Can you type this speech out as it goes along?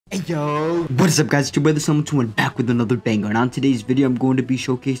Hey yo, what is up guys, it's your brother Someone back with another banger, and on today's video I'm going to be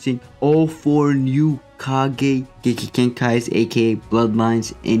showcasing all 4 new Kage Genkais aka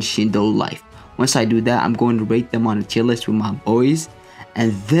Bloodlines in Shindo life. Once I do that, I'm going to rate them on a tier list with my boys,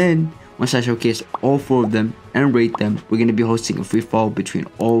 and then once I showcase all 4 of them and rate them, we're going to be hosting a free fall between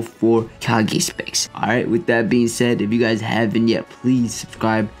all 4 Kage specs. Alright, with that being said, if you guys haven't yet, please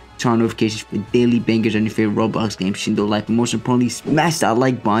subscribe, turn on notifications for daily bangers on your favorite Roblox game, Shindo Life, and most importantly, smash that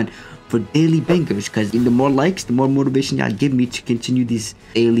like button for daily bangers, because the more likes, the more motivation y'all give me to continue this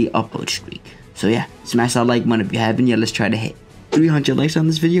daily upload streak. So yeah, smash that like button if you haven't yet. Let's try to hit 300 likes on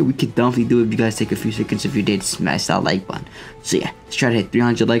this video. We could definitely do it if you guys take a few seconds of your day to smash that like button. So yeah, let's try to hit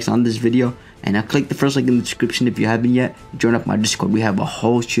 300 likes on this video, and now click the first link in the description if you haven't yet. Join up my Discord. We have a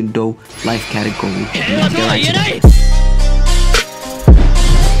whole Shindo Life category. Let's get right to the video.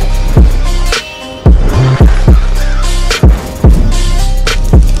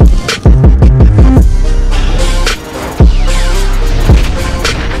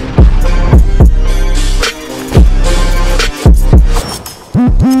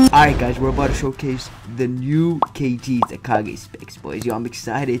 Alright guys, we're about to showcase the new KGs, the Kage Specs, boys. Yo, I'm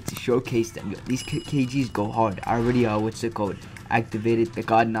excited to showcase them. Yo, these KGs go hard. I already, activated the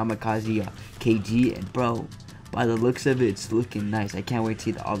God Namikaze KG, and bro, by the looks of it, it's looking nice. I can't wait to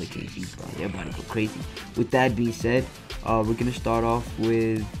see the other KGs, bro. They're about to go crazy. With that being said, we're gonna start off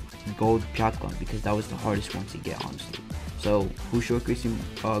with Gold Byakugan, because that was the hardest one to get, honestly. So, who's showcasing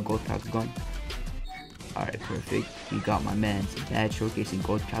Gold Byakugan? Alright, perfect. We got my man's dad showcasing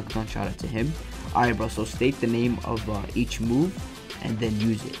Gold Byakugan. Shout out to him. Alright, bro. So state the name of each move and then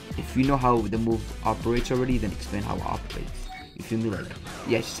use it. If you know how the move operates already, then explain how it operates. You feel me? Like,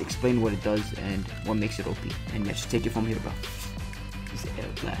 yeah, just explain what it does and what makes it OP. And yeah, just take it from here, bro. This is Air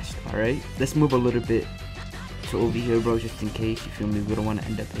Blast. Alright, let's move a little bit to over here, bro, just in case. You feel me? We don't want to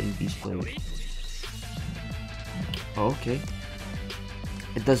end up hitting these players. Oh, okay.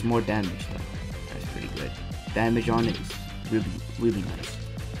 It does more damage though. Pretty good. Damage on it is really nice,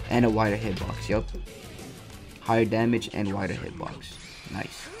 and a wider hitbox. Yup, higher damage and wider hitbox.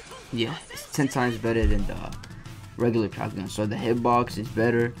 Nice. Yeah, it's 10 times better than the regular Byakugan. So the hitbox is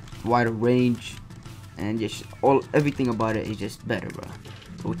better, wider range, and just everything about it is just better, bro.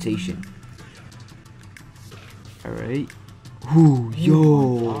 Rotation. All right. Ooh,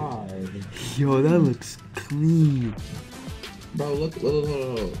 yo, that looks clean. Bro, look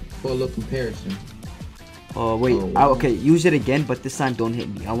comparison. Oh wait, okay, use it again, but this time don't hit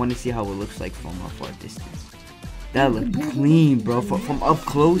me. I want to see how it looks like from a far distance. That looked clean, bro. From up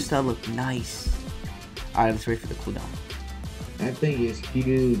close, that looked nice. Alright, let's wait for the cooldown. That thing is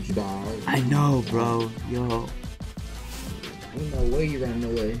huge, dog. I know, bro. Yo. Ain't no way you're running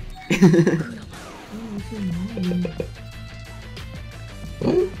away.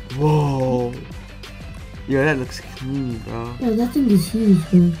 Whoa. Yo, that looks clean, bro. Yo, that thing is huge,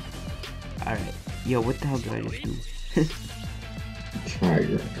 bro. Alright. Yo, what the hell did I just do?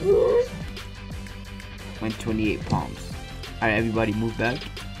 Tiger. 128 palms. Alright, everybody move back.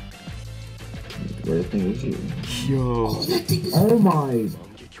 Where the thing is huge. Yo. Oh my.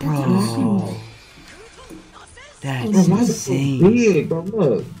 Bro. That's insane. Big, bro,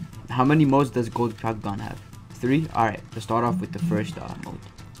 look. How many modes does Gold Byakugan have? 3? Alright, let's start off with the first mode.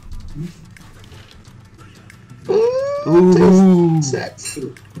 Ooh.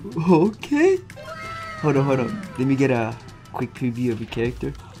 Okay. Hold on. Let me get a quick preview of your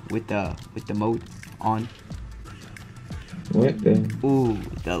character with the mode on. What the? Ooh,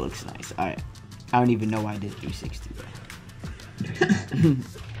 that looks nice. Alright. I don't even know why I did 360.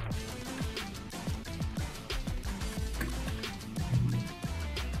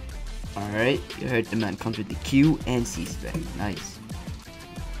 Alright, you heard the man comes with the Q and C spec. Nice.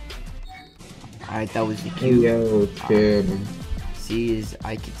 Alright, that was the Q. Yo, C is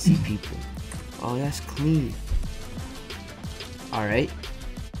I can see people. Oh, that's clean. Alright.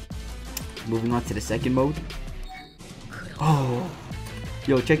 Moving on to the second mode. Oh.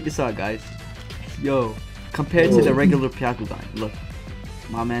 Yo, check this out, guys. Yo, compared to the regular Byakugan. Look.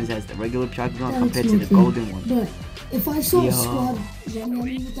 My man has the regular Byakugan compared to the golden one. But if I saw a squad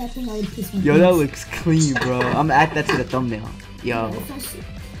running with that thing, I would piss my pants. Yo, that looks clean, bro. I'm gonna add that to the thumbnail. Yo.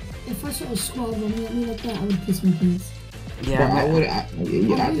 If I saw a squad running at me like that, I would piss my pants. Yeah, I wouldn't.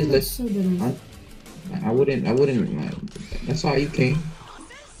 That's all you can.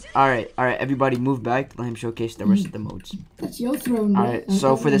 Alright, everybody move back. Let him showcase the rest of the modes. That's your throne, bro. Alright,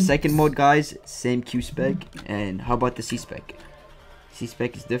 so for the second mode, guys, same Q spec. And how about the C spec? C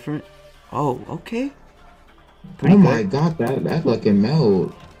spec is different. Oh, okay. Pretty Oh good. my god, that looking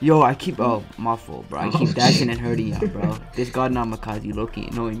meld. Yo, I keep my fault, bro. I keep dashing and hurting out, bro. This god Namikaze low-key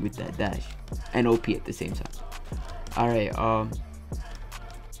annoying with that dash and OP at the same time. All right,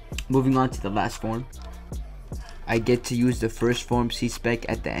 moving on to the last form. I get to use the first form C-Spec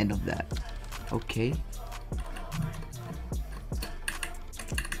at the end of that. Okay.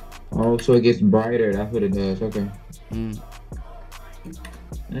 Oh, so it gets brighter. That's what it does. Okay.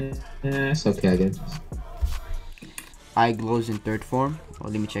 That's okay, I guess. Eye glows in third form. Oh,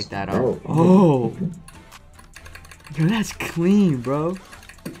 let me check that out. Oh. Yo, that's clean, bro.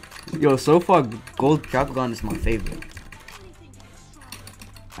 Yo, so far, gold Byakugan is my favorite.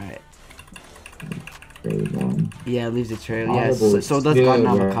 Alright. Yeah, it leaves a trail. Yeah, so does God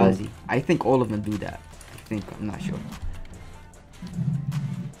Namikaze. I think all of them do that. I'm not sure.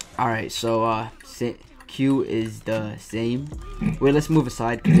 Alright, so Q is the same. Wait, let's move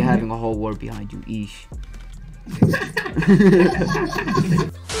aside because you're having a whole war behind you. Eesh.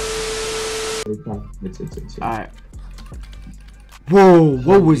 Alright. Whoa,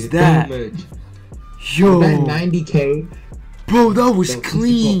 what was that? Yo, that 90k. Bro, that was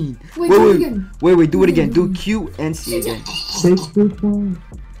clean. Wait, do it again. Do Q and C again.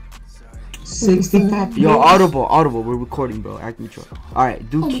 65. Yo, audible. We're recording, bro. Act mature. All right,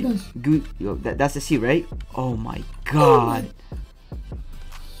 do Q. Yo, that's the C, right? Oh my god.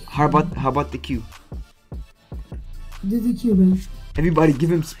 How about the Q? Do the Q, bro. Everybody, give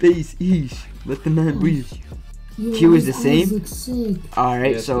him space. Eesh. Let the man breathe. Q is the same.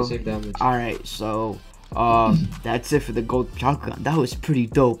 Alright, so that's it for the gold Byakugan. That was pretty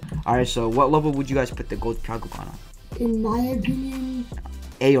dope. Alright, so what level would you guys put the gold Byakugan on? In my opinion,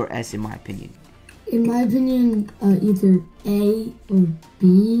 A or S, in my opinion. In my opinion, either A or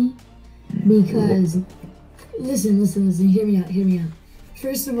B, because listen, hear me out.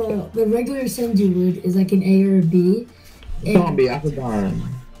 First of all, the regular Senju Wood is like an A or a B. Zombie Byakugan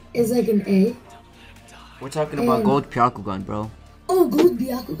is like an A. We're talking about gold Byakugan, bro. Oh, gold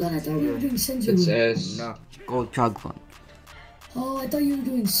Byakugan? I thought we were doing Senju Wood. It's S. No, gold Byakugan. Oh, I thought you were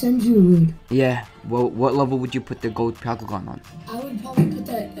doing Senju Wood. Yeah. Well, what level would you put the gold Byakugan on? I would probably put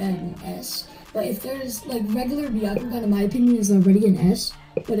that at an S. But if there's like regular Byakugan, in my opinion, is already an S.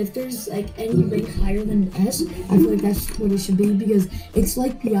 But if there's like any rank higher than an S, I feel like that's what it should be because it's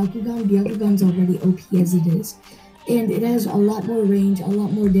like Byakugan. Byakugan's already OP as it is. And it has a lot more range, a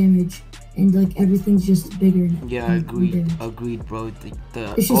lot more damage, and like everything's just bigger. Yeah, agreed, bro.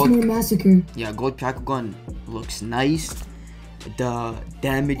 It's just more massacre. Yeah, gold Byakugan looks nice. The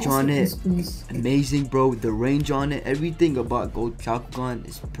damage on it, amazing, bro. The range on it, everything about gold Byakugan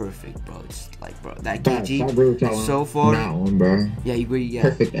is perfect, bro. It's like, bro, that KG so far. That one, bro. Yeah, you agree? Yeah.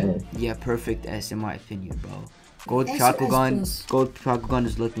 Perfect S. Yeah, perfect S in my opinion, bro. Gold Byakugan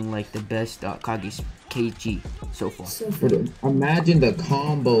is looking like the best Kage KG so far. Imagine the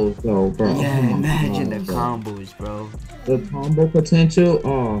combos though, bro. Yeah, imagine the combos, bro. The combo potential,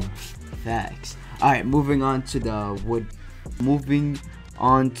 oh. Facts. Alright, moving on to the wood. Moving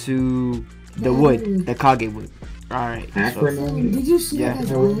on to the wood, the Kage wood. Alright. So, did you see that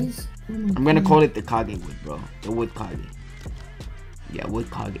guy's eyes? I'm gonna call it the Kage wood, bro. The wood Kage. Yeah, wood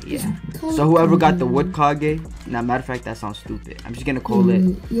Kage, yeah. So whoever got the wood Kage, now matter of fact, that sounds stupid. I'm just gonna call it,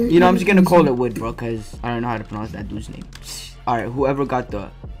 I'm just gonna call it wood, bro, cause I don't know how to pronounce that dude's name. Alright, whoever got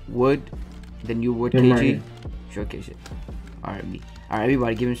the wood, the new wood KG, showcase it. Alright, me. Alright,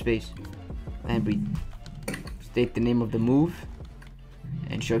 everybody, give him space. And breathe. State the name of the move,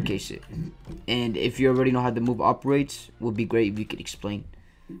 and showcase it. And if you already know how the move operates, would be great if you could explain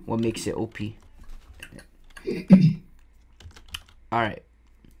what makes it OP. Alright.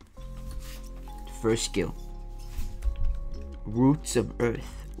 First skill. Roots of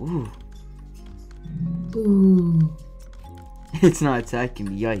Earth. Ooh. It's not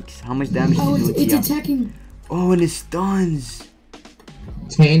attacking me. Yikes. How much damage is it doing? It's attacking. Oh, and it stuns.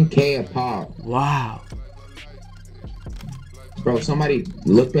 10k a pop. Wow. Bro, somebody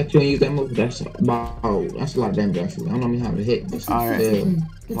looked at you and used that move. That's a lot of damage actually. I don't know how to hit.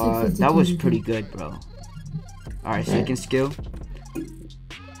 Alright. That was pretty good, bro. Alright, second skill.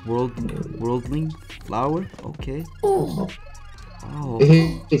 Worldling flower. Okay. Oh.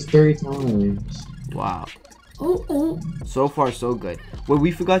 It's 3 times. Wow. So far, so good. Well, we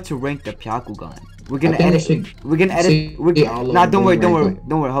forgot to rank the Byakugan. We're gonna edit. Nah, don't worry.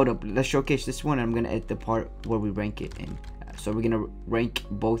 Hold up. Let's showcase this one. And I'm gonna edit the part where we rank it in. So we're gonna rank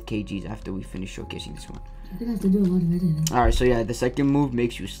both KGs after we finish showcasing this one. You're gonna have to do a lot of editing. Alright, so yeah, the second move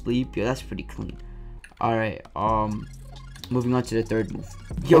makes you sleep. Yeah, that's pretty clean. Alright, moving on to the third move.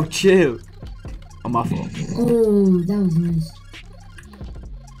 Yo, chill. Oh, my fault. Oh, that was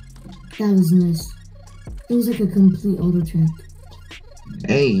nice. It was like a complete auto track.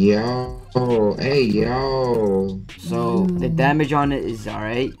 Hey yo, hey yo. So the damage on it is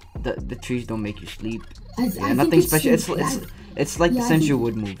alright. The trees don't make you sleep. I Nothing think special. It's like the Senju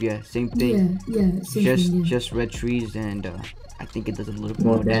Wood move. Yeah, same thing. Yeah. Just red trees, and I think it does a little bit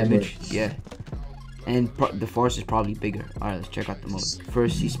more damage. Yeah. And the forest is probably bigger. Alright, let's check out the mode.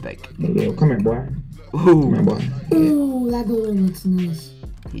 First, C-Spec. Hey, yo, come here, boy. Ooh. Come here, boy. Ooh, that golden looks nice.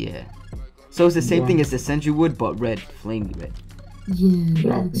 Yeah. So it's the same thing as the Senju Wood, but red, flamey red.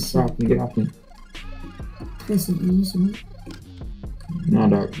 Yeah. Get off me. Press it easy. No,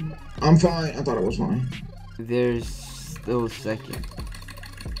 dog. I'm fine. I thought it was fine. There's still second.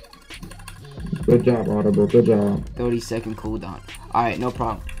 Good job, Audible. Good job. 30-second cooldown. Alright, no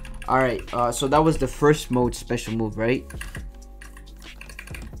problem. Alright, so that was the first mode special move, right?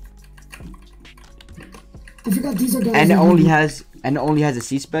 I forgot these are. And it only has a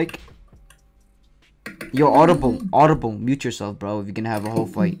C-Spec. Yo, audible, mute yourself, bro. If you're gonna have a whole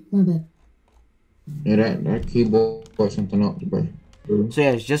fight. My bad. Yeah, that keyboard or something else, bro. So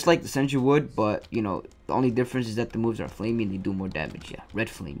yeah, it's just like the Senju Wood, but you know the only difference is that the moves are flamey and they do more damage. Yeah, red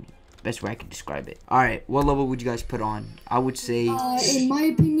flamey. Best way I can describe it. All right, what level would you guys put on? I would say in my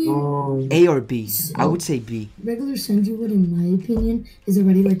opinion, A or B. I would say B. Regular Senju Wood, in my opinion, is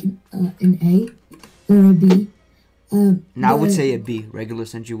already like an A or a B. Now I would say a B. Regular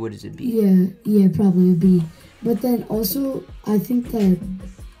Senju Wood is a B. Yeah, probably a B. But then also, I think that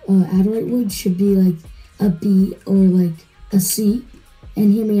Adurite Wood should be like a B or like a C.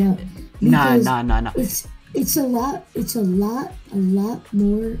 And hear me out. Nah. It's a lot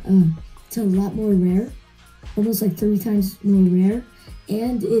more rare. Almost like 3 times more rare.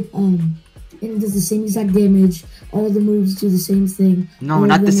 And it does the same exact damage. All the moves do the same thing. No,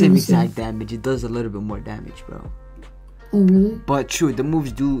 not the same exact damage. It does a little bit more damage, bro. Oh, really? But true, the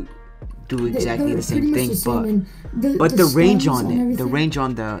moves do exactly the same thing, but the range on it, the range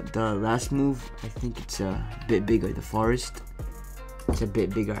on the last move, I think it's a bit bigger. The forest, it's a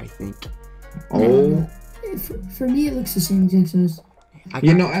bit bigger, I think. Oh. For me, it looks the same exact size.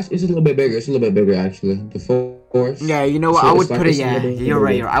 You know, it's a little bit bigger. It's a little bit bigger, actually. The forest. Yeah, you know what? I would put it. Yeah, you're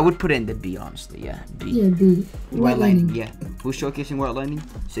right. I would put it in the B, honestly. Yeah, B. Yeah, B. White lightning. Yeah. Who's showcasing white lightning?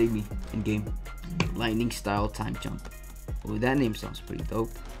 Save me in game. Lightning style time jump. Oh, that name sounds pretty dope.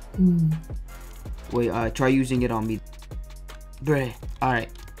 Wait, try using it on me. Bruh.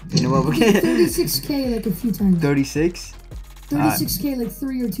 Alright. You know what? We're getting 36k like a few times. 36? 36k like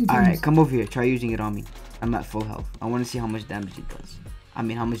 3 or 2 times. Alright, come over here. Try using it on me. I'm at full health. I want to see how much damage it does. I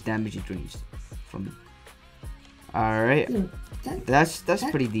mean, how much damage it drains from me. Alright. That's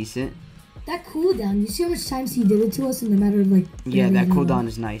pretty decent. That cooldown, you see how much times he did it to us in the matter of like... Yeah, that cooldown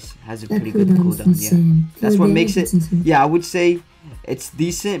is nice. Has a pretty good cooldown, yeah. That's what makes it... Yeah, I would say it's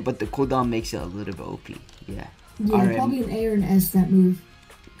decent, but the cooldown makes it a little bit OP. Yeah. Yeah, probably an A or an S, that move.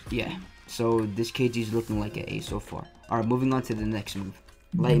 Yeah, so this KG is looking like an A so far. Alright, moving on to the next move.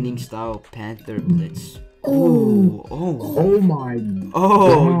 Lightning style Panther Blitz. Oh my...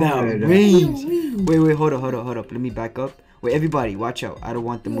 Oh, that range. Wait, hold up. Let me back up. Wait, everybody, watch out. I don't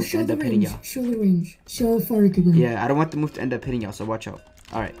want the move to end up hitting y'all. Show the range. Show how far it could go. Yeah, I don't want the move to end up hitting y'all, so watch out.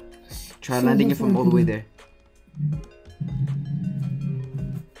 Alright. Try landing it from all the way there.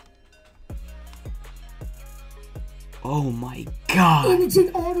 Oh my god. And it's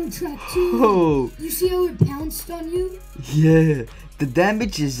an auto track too. Oh. You see how it pounced on you? Yeah. The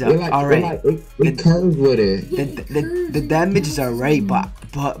damage is alright. It curves with it. Yeah, the damage is alright, but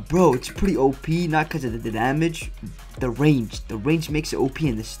bro, it's pretty OP. Not because of the damage, the range makes it OP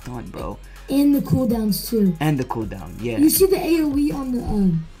in the stun, bro. And the cooldowns too. And the cooldown, yeah. You see the AOE on the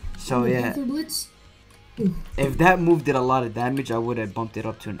so on the yeah. Panther Blitz? If that move did a lot of damage, I would have bumped it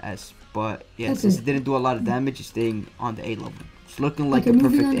up to an S. But yeah, since it didn't do a lot of damage, it's staying on the A level. It's looking like a perfect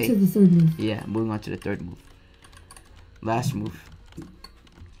moving on A. To the third move. Yeah, moving on to the third move. Last move.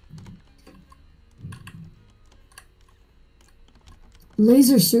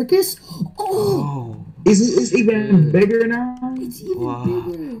 Laser Circus? Oh! It's even bigger now? It's even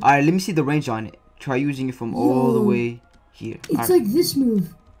bigger. Alright, let me see the range on it. Try using it from all the way here. It's like this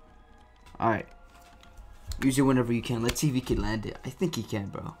move. Alright. Use it whenever you can. Let's see if he can land it. I think he can,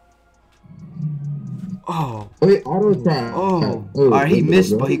 bro. Oh. Wait, auto track. Oh. Alright, he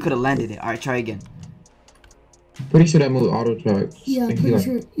missed, but he could have landed it. Alright, try again. Pretty sure that move auto track. Yeah, I'm pretty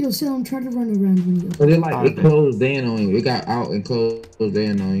sure. Yo, so I'm trying to run around when you. But it closed in on you. It got out and closed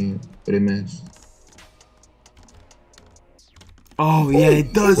in on you, but it missed. Oh yeah,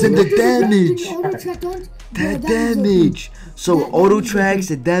 it does, and the damage. That damage. So auto tracks,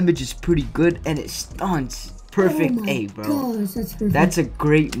 the damage is pretty good, and it stuns. Perfect Oh my A, bro. gosh, that's perfect. That's a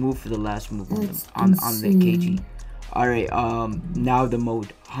great move for the last move on the KG. Alright, now the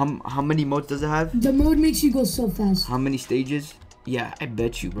mode. How many modes does it have? The mode makes you go so fast. How many stages? Yeah, I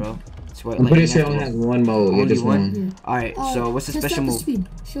bet you, bro. That's what, I'm pretty sure it only has one mode. Only just one? one. Alright, so what's the special move? Speed.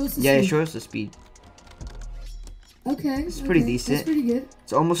 Show us the Yeah, speed. show us the speed. Okay. It's pretty decent. That's pretty good.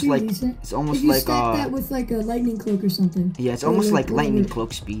 It's almost Pretty like decent. it's almost if you like stack that with like a lightning cloak or something. yeah, it's almost like lightning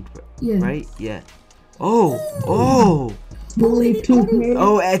cloak speed, yeah. right? Yeah. Oh. Oh,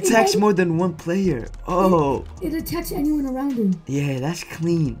 it attacks more than one player. Oh. It attacks anyone around him. Yeah, that's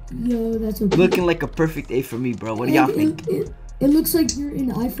clean. Yo, that's okay. Looking like a perfect A for me, bro. What do y'all think? It looks like you're in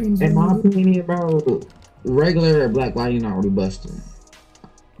iframes. In my opinion, bro, regular Black Lightning already busted.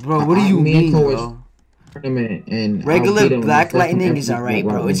 Bro, what do you mean, bro? And regular Black Lightning is alright,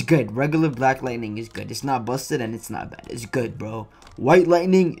 bro. It's good. Regular Black Lightning is good. It's not busted and it's not bad. It's good, bro. White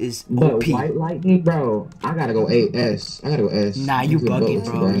Lightning is OP. But White Lightning, bro, I gotta go S. I gotta go S. Nah, you bugging,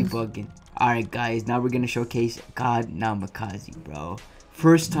 bro. You bugging. Alright, guys. Now we're gonna showcase God Namikaze, bro.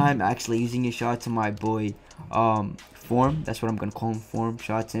 First time actually using it. Shout out to my boy, Form. That's what I'm gonna call him, Form.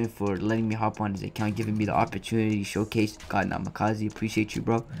 Shout out to him for letting me hop on his account, giving me the opportunity to showcase God Namikaze. Appreciate you,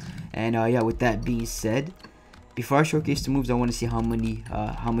 bro. And yeah, with that being said, before I showcase the moves, I want to see how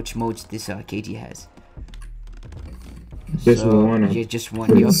much modes this KG has. Just one. Yeah, just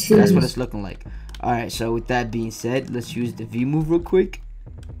one. Yup, that's what it's looking like. All right. So with that being said, let's use the V move real quick.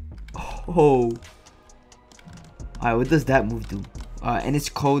 Oh. All right. What does that move do? And it's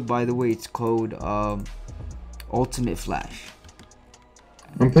code, by the way. It's code Ultimate Flash.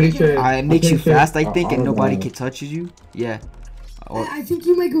 I'm pretty sure. It makes you fast, I think, and nobody can touch you. Yeah. I think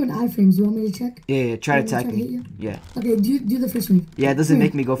you might go in iframes. You want me to check? Yeah, try to attack me. Yeah. Okay, do the first move. Yeah, it doesn't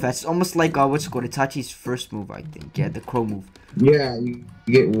make me go fast. It's almost like what's it called? Itachi's first move, I think. Yeah, the crow move. Yeah, you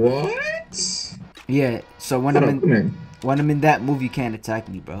get what? Yeah, so when I'm in that move, you can't attack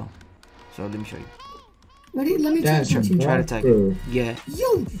me, bro. So let me show you. Ready? Let me try to attack you. Yeah.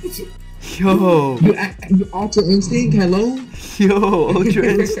 Yo, Yo. You Ultra Instinct? Hello? Yo, Ultra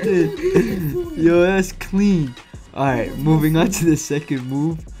Instinct. Yo, that's clean. Alright, moving on to the second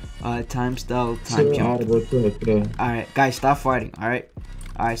move. Time style, time jump. Alright, guys, stop fighting. Alright.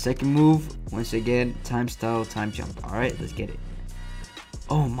 Alright, second move. Once again, time style, time jump. Alright, let's get it.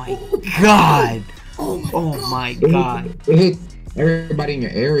 Oh my god. Oh my god. It hit everybody in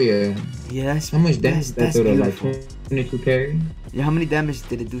your area. Yeah, that's how much damage that's that beautiful. Like 22k? Yeah, how many damage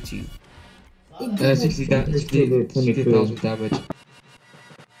did it do to you? 60,000 damage.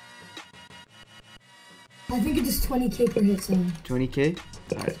 I think it does 20k per hit, so. 20k?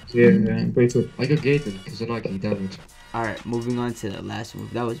 Alright. Yeah, I'm pretty sure. I got gated because I like getting damage. Alright, moving on to the last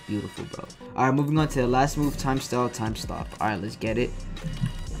move. That was beautiful, bro. Alright, moving on to the last move. Time style, time stop. Alright, let's get it.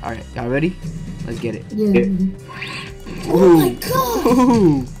 Alright, y'all ready? Let's get it. Yeah. Oh my god!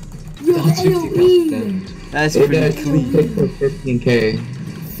 Ooh. Yo, AoE! That's pretty clean. 15k.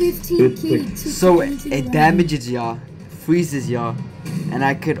 15k. So it damages y'all, freezes y'all, and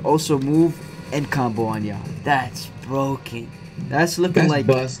I could also move and combo on y'all. That's broken. That's looking like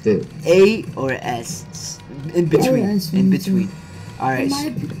busted. A or S. In between. In between. Alright.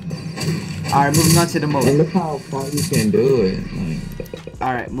 Alright, moving on to the mode. And look how far you can do it.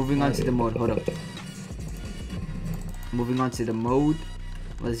 Alright, moving on to the mode. Hold up. Moving on to the mode.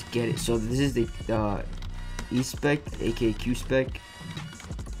 Let's get it. So this is the E spec, aka Q spec.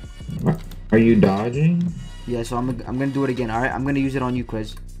 Are you dodging? Yeah, so I'm gonna do it again. Alright, I'm gonna use it on you,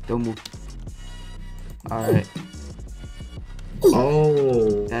 Chris. Don't move. Alright.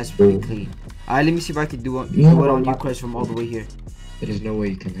 Oh, that's pretty clean. Alright, let me see if I can do it on you, Chris, from all the way here. There's no way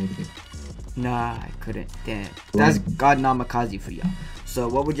you can have it. Nah, I couldn't. Damn. That's God Namikaze for y'all. So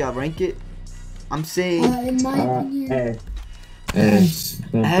what would y'all rank it? I'm saying in my opinion, S.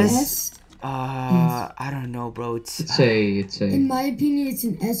 I don't know, bro. It's a. In my opinion, it's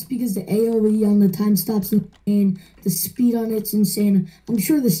an S because the AoE on the time stops and the speed on it's insane. I'm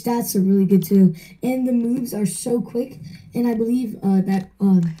sure the stats are really good too, and the moves are so quick. And I believe that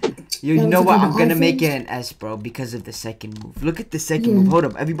Yo, you know what? I'm gonna make it an S, bro, because of the second move. Look at the second move. Hold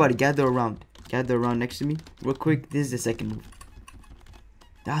up, everybody, gather around. Gather around next to me, real quick. This is the second move.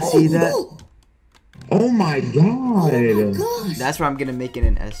 Y'all see that? Oh my god! Oh my gosh! That's why I'm gonna make it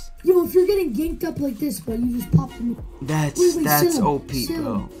an S. Yo, if you're getting ganked up like this, bro, you just pop them. That's OP,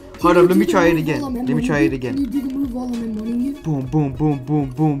 bro. Hold up, let me try it again. Let me try it again. Can you do the move while I'm M1ing you? Boom, boom, boom,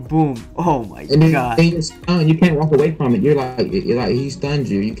 boom, boom, boom. Oh my god! And you're stunned. You can't walk away from it. You're like he stunned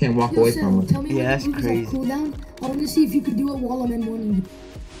you. You can't walk away from it. Tell me that's crazy. Cooldown. I want to see if you could do it while I'm M1ing you.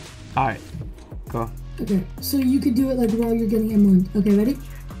 All right, go. Okay, so you could do it like while you're getting M1. Okay, ready?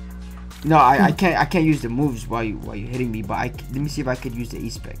 No, I can't use the moves while you hitting me. But let me see if I could use the E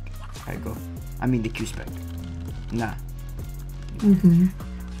spec. Alright, go. I mean the Q spec. Nah. Okay.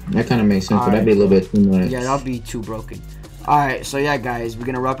 That kind of makes sense, All but that'd be a little bit too much. Yeah, that'll be too broken. Alright, so yeah, guys, we're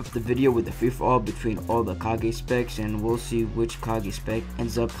gonna wrap up the video with the free-for-all between all the Kage specs, and we'll see which Kage spec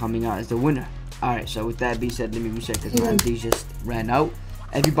ends up coming out as the winner. Alright, so with that being said, let me reset because my MDs just ran out.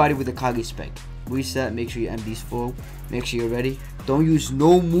 Everybody with the Kage spec, reset, make sure your MD's full, make sure you're ready. Don't use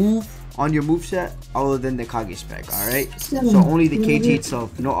no move on your moveset other than the Kage spec, alright? So only the KG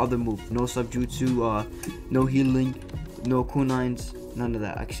itself, no other move, no subjutsu, no healing, no kunines, none of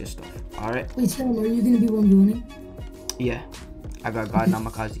that extra stuff, alright? Wait, tell him, are you gonna be one winning? Yeah, I got God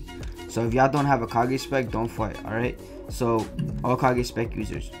Namikaze. So if y'all don't have a Kage spec, don't fight, alright? So all Kage spec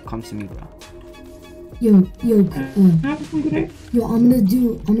users, come to me, bro. Yo, I'm gonna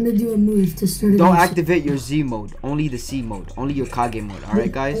do a move to start. Don't activate your Z mode, only the C mode, only your Kage mode,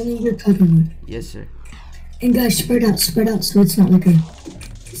 alright guys? Only your Kage mode. Yes, sir. And guys, spread out, so it's not like me.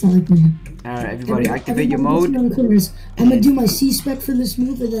 Alright, everybody, activate your mode. I'm gonna do my C spec for this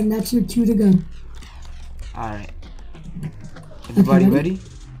move, and then that's your cue to go. Alright. Everybody ready?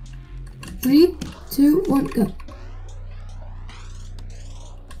 3, 2, 1, go.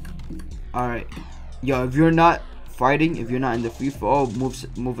 Alright. Yo, if you're not fighting, if you're not in the free-for-all,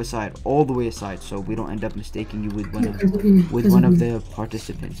 move aside, all the way aside, so we don't end up mistaking you with one of the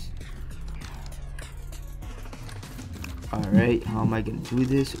participants. Alright, how am I gonna do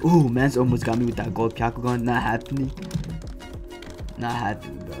this? Ooh, man's almost got me with that gold Byakugan. Not happening. Not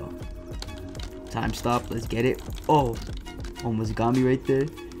happening, bro. Time stop, let's get it. Oh, almost got me right there.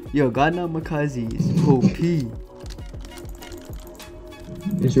 Yo, God Namikaze is OP.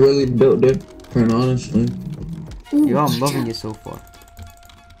 It's really built different, honestly. Ooh, yo, I'm loving it so far.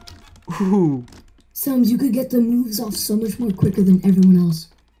 Ooh. Sums, you could get the moves off so much more quicker than everyone else.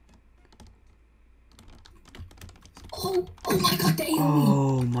 Oh my god, the AoE.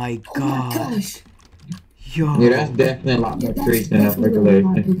 Oh my god. Oh my gosh. Yo. Yeah, that's definitely a lot more trees than a regular.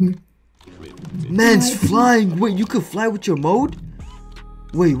 Man's flying. Wait, you could fly with your mode?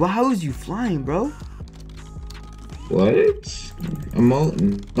 Wait, how is you flying, bro? What?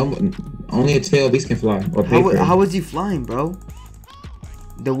 Only a tail beast can fly. Or how was he flying, bro?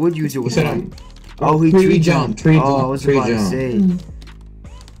 The wood user was flying. Oh, he tree jumped. I was about to say.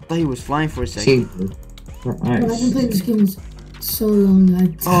 I thought he was flying for a second. I've been playing this game so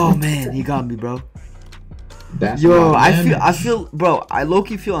long. Oh man, he got me, bro. That's yo, I feel, bro. I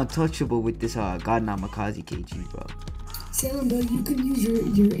low-key feel untouchable with this God Namikaze KG, bro. Salem, bro, you can use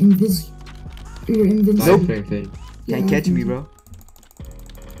your invincibility. Nope. Can't catch me, bro.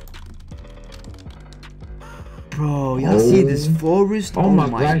 Bro, y'all see this forest? Oh my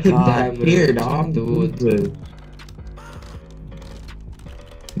god, he died here, dog.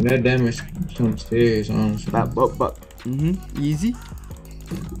 That damage some serious, honestly. Easy.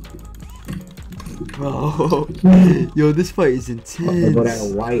 Bro, yo, this fight is intense. But that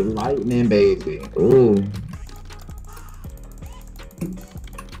white lightning, baby. Ooh.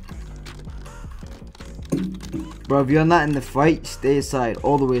 Bro, if you're not in the fight, stay aside,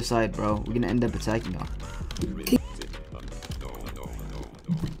 all the way aside, bro. We're gonna end up attacking y'all.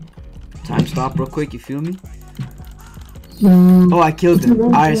 Time stop real quick, you feel me? Yo. Oh, I killed him.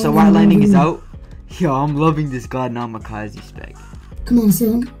 Alright, so white lightning is out. Yo, I'm loving this God Namikaze spec. Come on,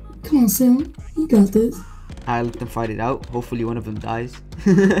 Salem. You got this. Alright, let them fight it out. Hopefully one of them dies.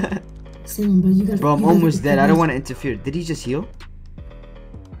 Salem, bro, you got. Bro, I'm almost dead. I don't want to interfere. Did he just heal?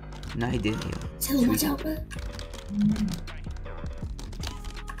 Nah, he didn't heal. Salem, watch out, bro.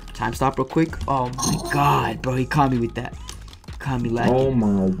 Time stop real quick. Oh my god, bro, he caught me with that. Caught me lagging. Oh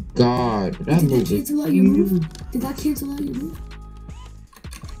my god. Did that cancel out your move? Did that cancel out your move?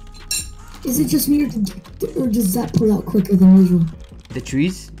 Is it just me, or does that pull out quicker than usual? The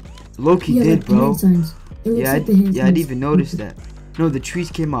trees? Loki did, bro. Yeah, I didn't even notice that. No, the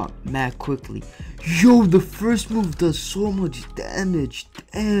trees came out mad quickly. Yo, the first move does so much damage.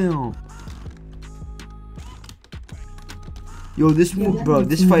 Damn. Yo, this move, bro,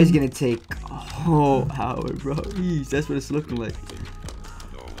 this fight is gonna take a whole hour, bro. Jeez, that's what it's looking like.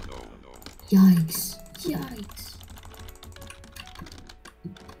 Yikes.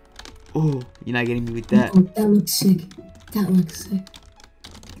 Oh, you're not getting me with that. Oh, that looks sick.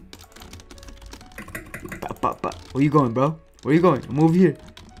 Where you going, bro? Where you going? I'm over here.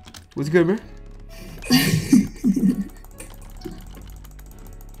 What's good, bro?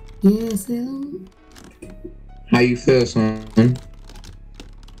 Yeah, Salem. How you feel, son?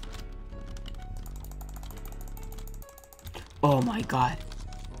 Oh my god.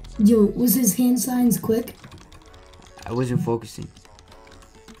 Yo, was his hand signs quick? I wasn't focusing.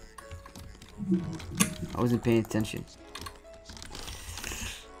 I wasn't paying attention.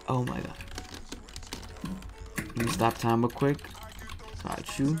 Oh my god. Let me stop time real quick.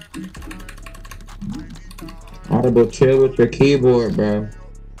 Got you. Audible, chill with your keyboard, bro.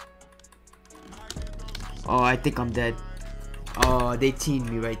 Oh, I think I'm dead. Oh, they teamed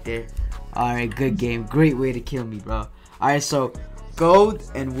me right there. Alright, good game. Great way to kill me, bro. Alright, so gold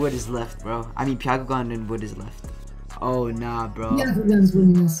and wood is left, bro. I mean, Byakugan and wood is left. Oh, nah, bro. Byakugan's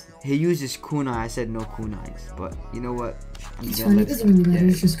winning this. He uses kunai. I said no kunais. But you know what? I'm It's gonna fine, let it doesn't really matter,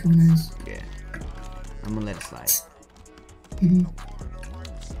 it's just nice. Yeah. I'm gonna let it slide.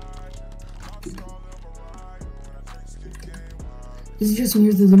 It's just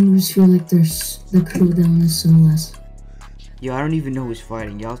weird that the moves feel like there's the cooldown is so less. Yo, I don't even know who's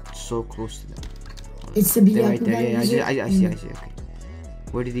fighting. Y'all so close to them. It's the They're Byakugan. right there. Yeah, I see. Okay.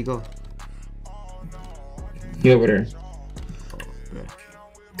 Where did he go? He over there. Oh, bro.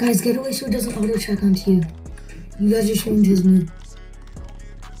 Guys, get away so it doesn't auto check onto you. You guys are showing his move.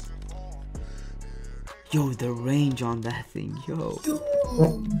 Yo, the range on that thing. Yo.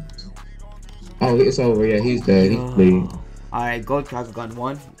 Oh, it's over. Yeah, he's dead. He's bleeding. Alright, gold Byakugan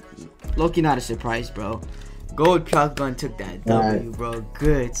won. Loki, not a surprise, bro. Gold Byakugan took that W, bro.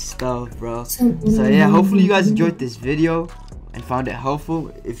 Good stuff, bro. So yeah, hopefully you guys enjoyed this video and found it helpful.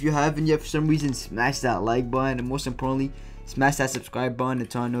 If you haven't yet, for some reason, smash that like button, and most importantly, smash that subscribe button and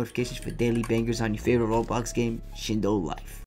turn on notifications for daily bangers on your favorite Roblox game, Shindo Life.